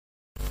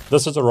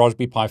This is a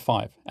Raspberry Pi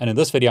 5, and in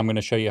this video I'm going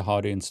to show you how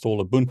to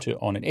install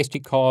Ubuntu on an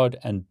SD card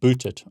and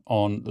boot it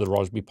on the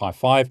Raspberry Pi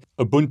 5.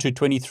 Ubuntu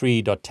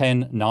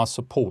 23.10 now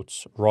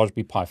supports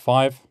Raspberry Pi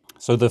 5.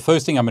 So the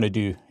first thing I'm going to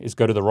do is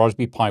go to the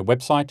Raspberry Pi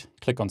website,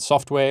 click on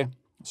software,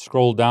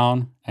 scroll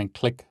down and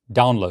click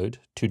download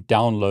to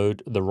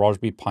download the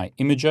Raspberry Pi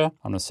imager.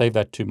 I'm going to save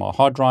that to my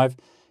hard drive.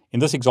 In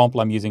this example,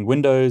 I'm using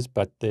Windows,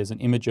 but there's an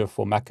imager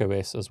for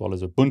macOS as well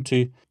as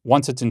Ubuntu.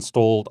 Once it's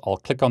installed, I'll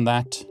click on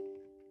that,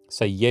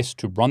 say yes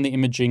to run the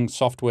imaging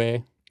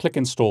software, click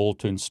install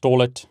to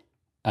install it,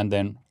 and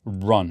then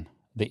run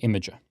the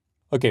imager.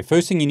 Okay,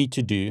 first thing you need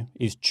to do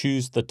is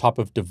choose the type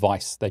of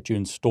device that you're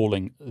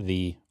installing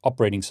the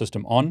operating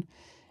system on.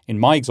 In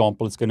my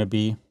example, it's going to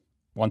be,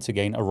 once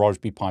again, a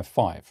Raspberry Pi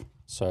 5.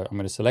 So I'm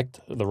going to select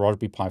the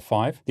Raspberry Pi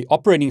 5. The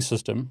operating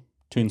system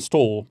to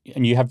install,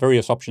 and you have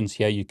various options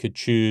here. You could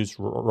choose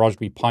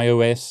Raspberry Pi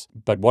OS,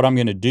 but what I'm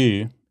going to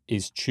do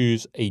is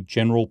choose a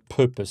general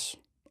purpose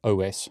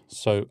OS.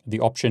 So the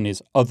option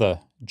is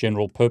other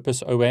general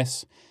purpose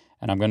OS,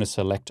 and I'm going to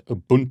select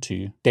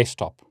Ubuntu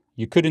desktop.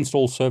 You could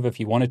install server if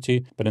you wanted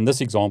to, but in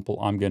this example,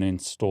 I'm going to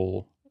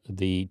install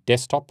the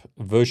desktop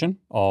version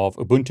of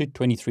Ubuntu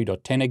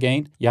 23.10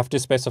 again. You have to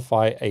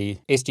specify a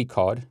SD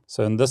card.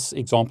 So in this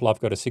example, I've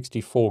got a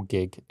 64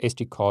 gig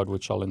SD card,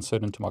 which I'll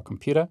insert into my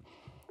computer.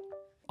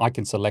 I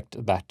can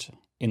select that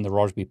in the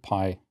Raspberry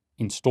Pi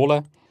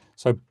installer.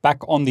 So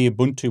back on the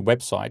Ubuntu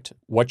website,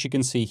 what you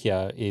can see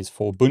here is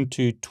for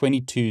Ubuntu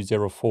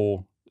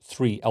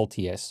 22.04.3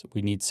 LTS,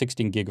 we need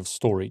 16 gig of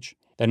storage.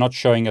 They're not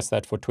showing us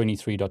that for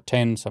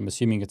 23.10, so I'm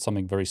assuming it's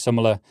something very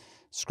similar.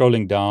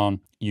 Scrolling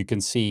down, you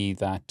can see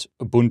that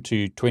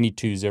Ubuntu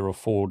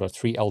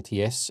 22.04.3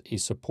 LTS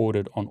is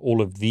supported on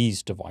all of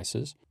these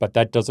devices, but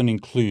that doesn't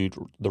include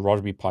the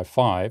Raspberry Pi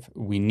 5.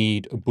 We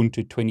need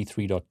Ubuntu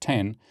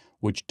 23.10,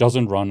 which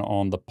doesn't run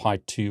on the Pi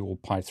 2 or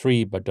Pi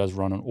 3, but does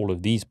run on all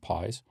of these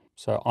Pis.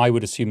 So I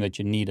would assume that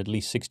you need at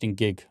least 16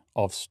 gig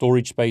of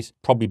storage space.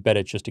 Probably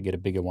better just to get a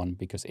bigger one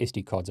because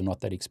SD cards are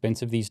not that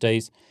expensive these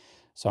days.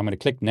 So I'm going to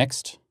click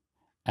next,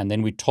 and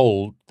then we're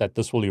told that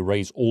this will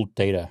erase all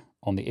data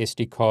on the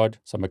SD card.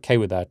 So I'm okay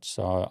with that.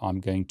 So I'm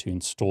going to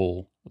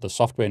install the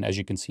software, and as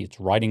you can see, it's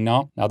writing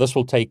now. Now this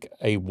will take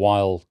a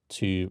while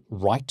to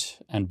write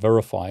and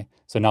verify.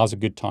 So now's a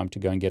good time to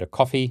go and get a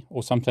coffee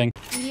or something.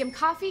 Medium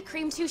coffee,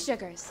 cream, 2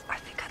 sugars. I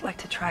think I'd like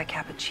to try a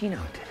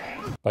cappuccino today.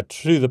 But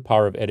through the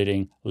power of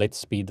editing, let's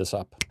speed this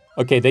up.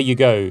 Okay, there you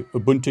go.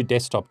 Ubuntu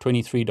Desktop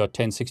 23.10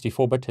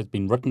 64-bit has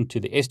been written to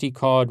the SD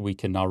card. We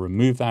can now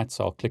remove that.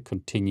 So I'll click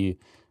continue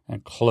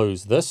and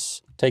close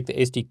this. Take the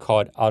SD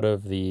card out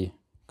of the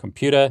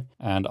computer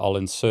and I'll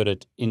insert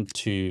it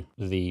into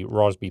the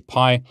Raspberry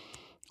Pi.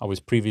 I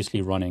was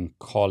previously running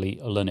Kali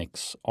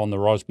Linux on the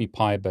Raspberry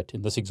Pi, but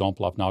in this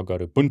example, I've now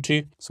got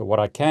Ubuntu. So what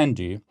I can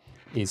do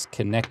is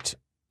connect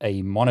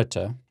a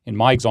monitor. In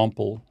my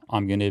example,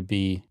 I'm going to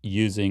be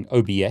using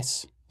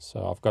OBS.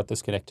 So I've got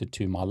this connected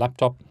to my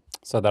laptop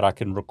so that I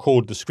can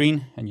record the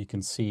screen and you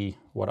can see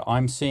what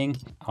I'm seeing.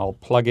 I'll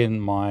plug in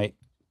my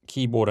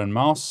keyboard and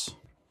mouse.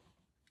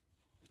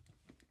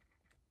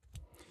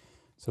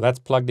 So that's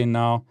plugged in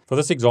now. For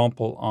this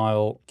example,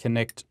 I'll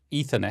connect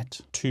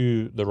Ethernet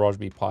to the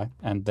Raspberry Pi,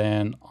 and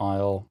then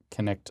I'll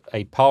connect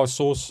a power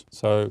source.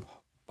 So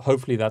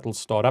hopefully that'll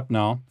start up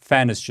now.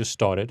 Fan has just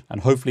started,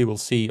 and hopefully we'll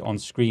see on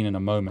screen in a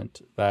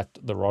moment that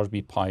the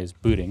Raspberry Pi is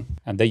booting.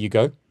 And there you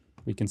go.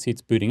 We can see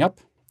it's booting up.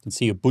 You can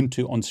see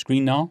Ubuntu on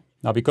screen now.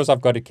 Now, because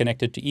I've got it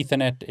connected to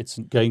Ethernet, it's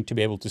going to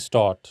be able to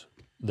start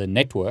the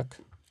network.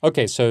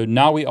 Okay, so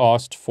now we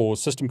asked for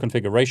system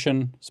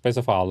configuration,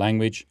 specify our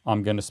language.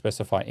 I'm going to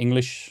specify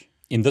English.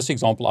 In this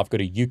example, I've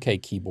got a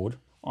UK keyboard.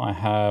 I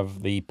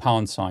have the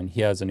pound sign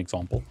here as an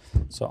example.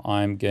 So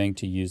I'm going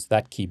to use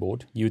that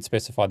keyboard. You would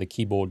specify the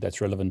keyboard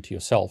that's relevant to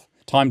yourself.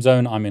 Time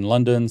zone, I'm in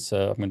London,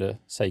 so I'm going to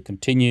say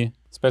continue.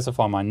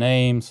 Specify my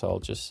name, so I'll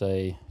just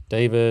say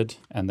David,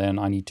 and then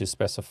I need to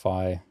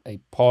specify a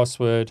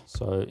password.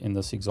 So in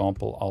this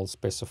example, I'll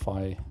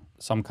specify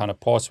some kind of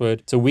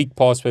password. It's a weak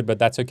password, but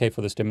that's okay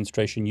for this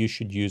demonstration. You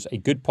should use a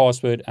good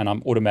password, and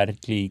I'm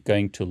automatically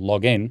going to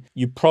log in.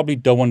 You probably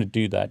don't want to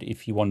do that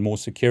if you want more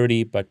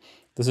security, but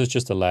this is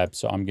just a lab,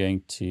 so I'm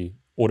going to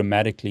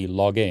automatically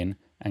log in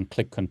and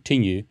click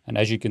continue. And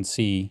as you can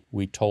see,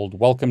 we told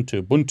welcome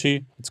to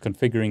Ubuntu. It's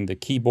configuring the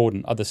keyboard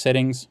and other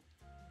settings.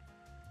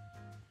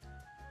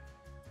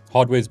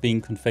 Hardware is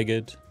being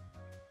configured.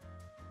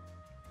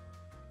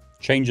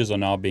 Changes are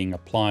now being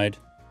applied.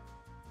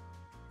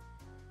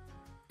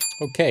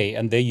 Okay,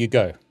 and there you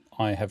go.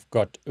 I have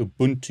got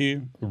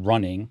Ubuntu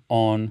running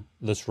on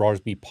this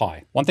Raspberry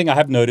Pi. One thing I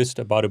have noticed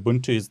about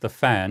Ubuntu is the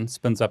fan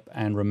spins up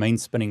and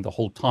remains spinning the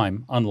whole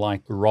time,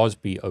 unlike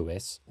Raspberry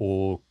OS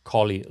or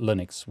Kali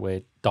Linux where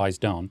it dies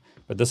down.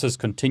 But this is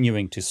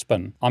continuing to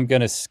spin. I'm going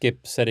to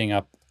skip setting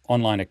up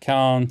online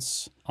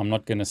accounts. I'm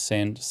not going to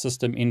send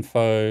system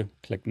info.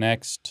 Click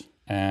next,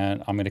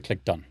 and I'm going to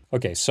click done.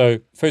 Okay, so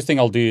first thing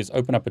I'll do is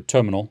open up a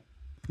terminal,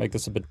 make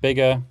this a bit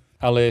bigger.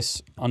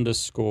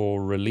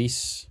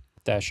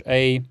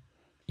 ls_release-a.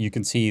 you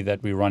can see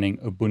that we're running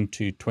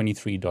Ubuntu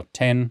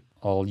 23.10.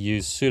 I'll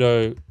use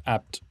sudo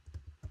apt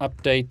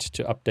update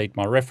to update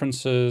my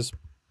references,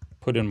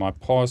 put in my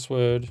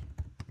password.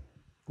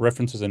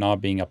 References are now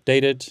being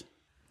updated.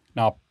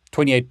 Now,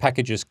 28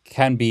 packages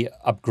can be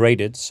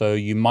upgraded, so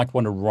you might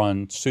want to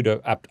run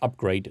sudo apt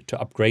upgrade to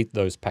upgrade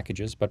those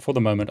packages. But for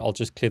the moment, I'll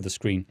just clear the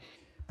screen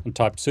and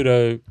type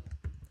sudo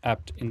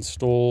apt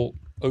install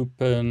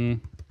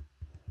open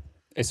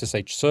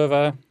SSH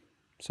server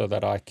so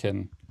that I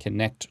can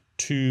connect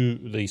to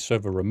the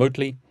server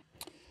remotely.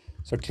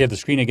 So clear the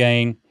screen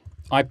again,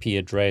 IP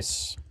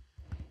address,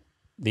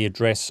 the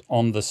address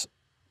on this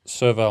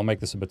server. I'll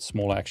make this a bit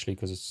smaller actually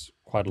because it's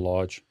quite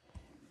large.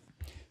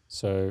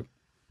 So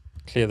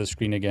clear the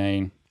screen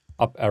again,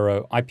 up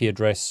arrow, IP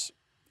address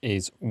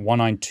is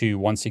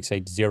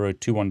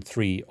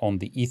 192.168.0.213 on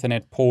the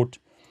Ethernet port,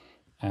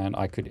 and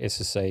I could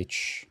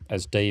SSH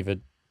as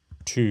David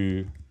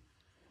to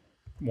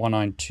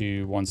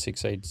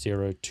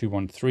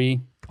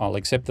 192.168.0.213. I'll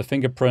accept the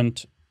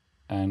fingerprint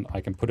and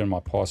I can put in my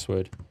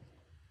password,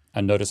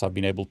 and notice I've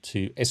been able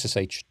to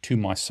SSH to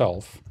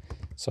myself.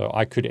 So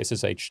I could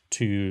SSH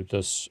to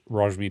this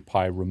Raspberry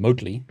Pi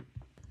remotely.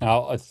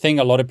 Now, a thing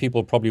a lot of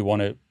people probably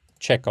want to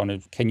check on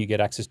it, can you get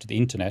access to the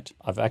internet?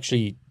 I've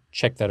actually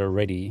checked that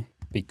already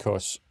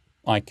because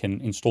I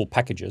can install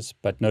packages,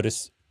 but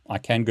notice I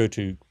can go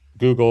to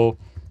Google,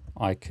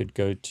 I could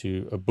go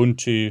to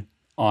Ubuntu,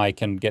 I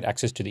can get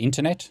access to the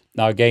internet.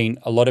 Now again,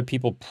 a lot of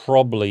people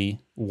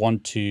probably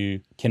want to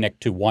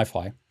connect to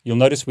Wi-Fi. You'll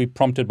notice we're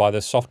prompted by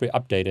the software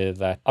updater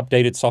that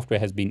updated software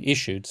has been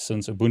issued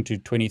since Ubuntu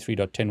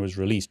 23.10 was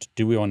released.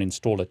 Do we want to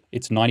install it?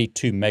 It's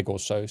 92 meg or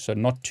so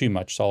not too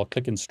much. So I'll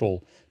click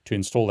install to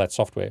install that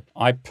software.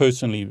 I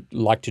personally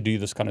like to do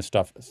this kind of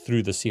stuff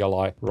through the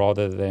CLI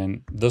rather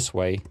than this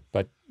way,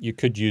 but you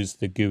could use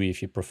the GUI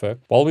if you prefer.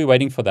 While we're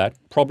waiting for that,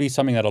 probably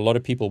something that a lot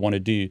of people want to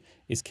do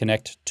is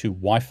connect to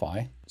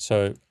Wi-Fi.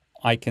 So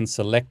I can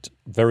select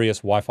various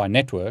Wi-Fi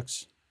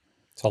networks.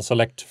 So I'll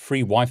select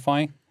free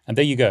Wi-Fi. And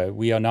there you go.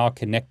 We are now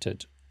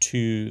connected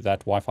to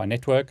that Wi-Fi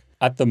network.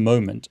 At the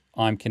moment,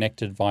 I'm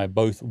connected via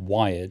both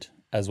wired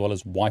as well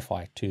as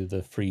Wi-Fi to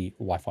the free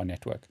Wi-Fi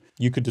network.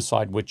 You could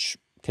decide which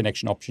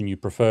connection option you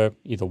prefer,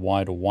 either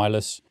wired or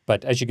wireless.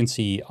 But as you can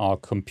see, our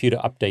computer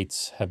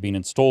updates have been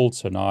installed.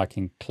 So now I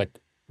can click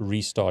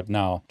restart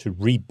now to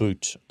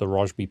reboot the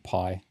Raspberry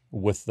Pi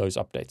with those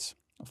updates.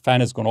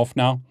 Fan has gone off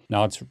now.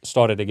 Now it's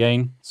started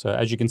again. So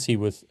as you can see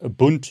with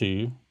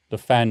Ubuntu, the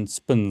fan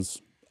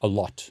spins a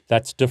lot.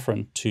 That's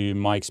different to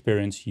my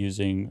experience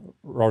using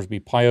Raspberry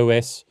Pi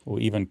OS or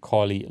even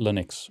Kali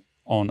Linux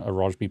on a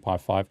Raspberry Pi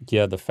 5.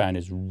 Here the fan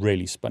is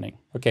really spinning.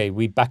 Okay,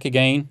 we're back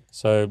again.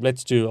 So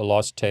let's do a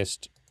last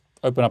test.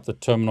 Open up the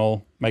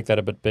terminal, make that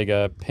a bit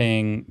bigger,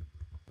 ping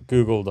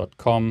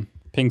google.com,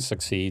 ping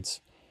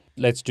succeeds.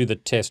 Let's do the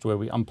test where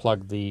we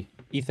unplug the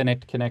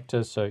Ethernet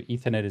connector. So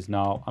Ethernet is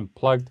now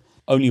unplugged.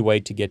 Only way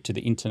to get to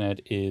the internet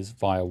is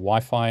via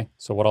Wi-Fi.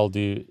 So what I'll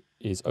do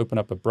is open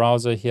up a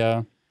browser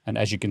here. And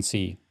as you can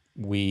see,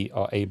 we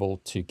are able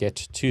to get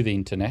to the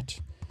internet.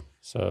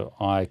 So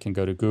I can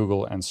go to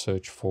Google and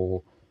search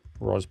for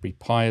Raspberry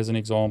Pi as an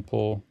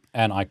example,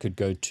 and I could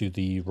go to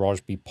the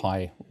Raspberry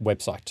Pi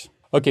website.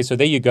 Okay, so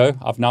there you go.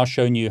 I've now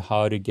shown you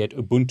how to get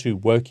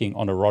Ubuntu working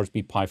on a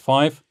Raspberry Pi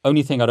 5.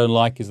 Only thing I don't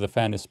like is the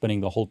fan is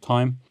spinning the whole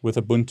time with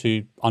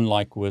Ubuntu,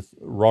 unlike with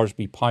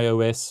Raspberry Pi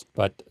OS,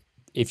 but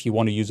if you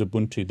want to use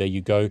Ubuntu, there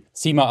you go.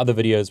 See my other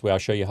videos where I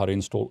show you how to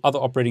install other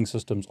operating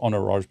systems on a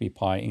Raspberry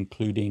Pi,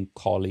 including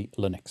Kali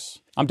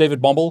Linux. I'm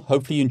David Bombal.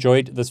 Hopefully you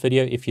enjoyed this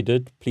video. If you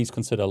did, please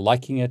consider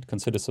liking it,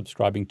 consider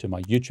subscribing to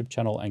my YouTube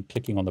channel and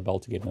clicking on the bell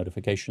to get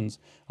notifications.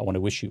 I want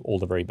to wish you all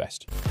the very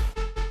best.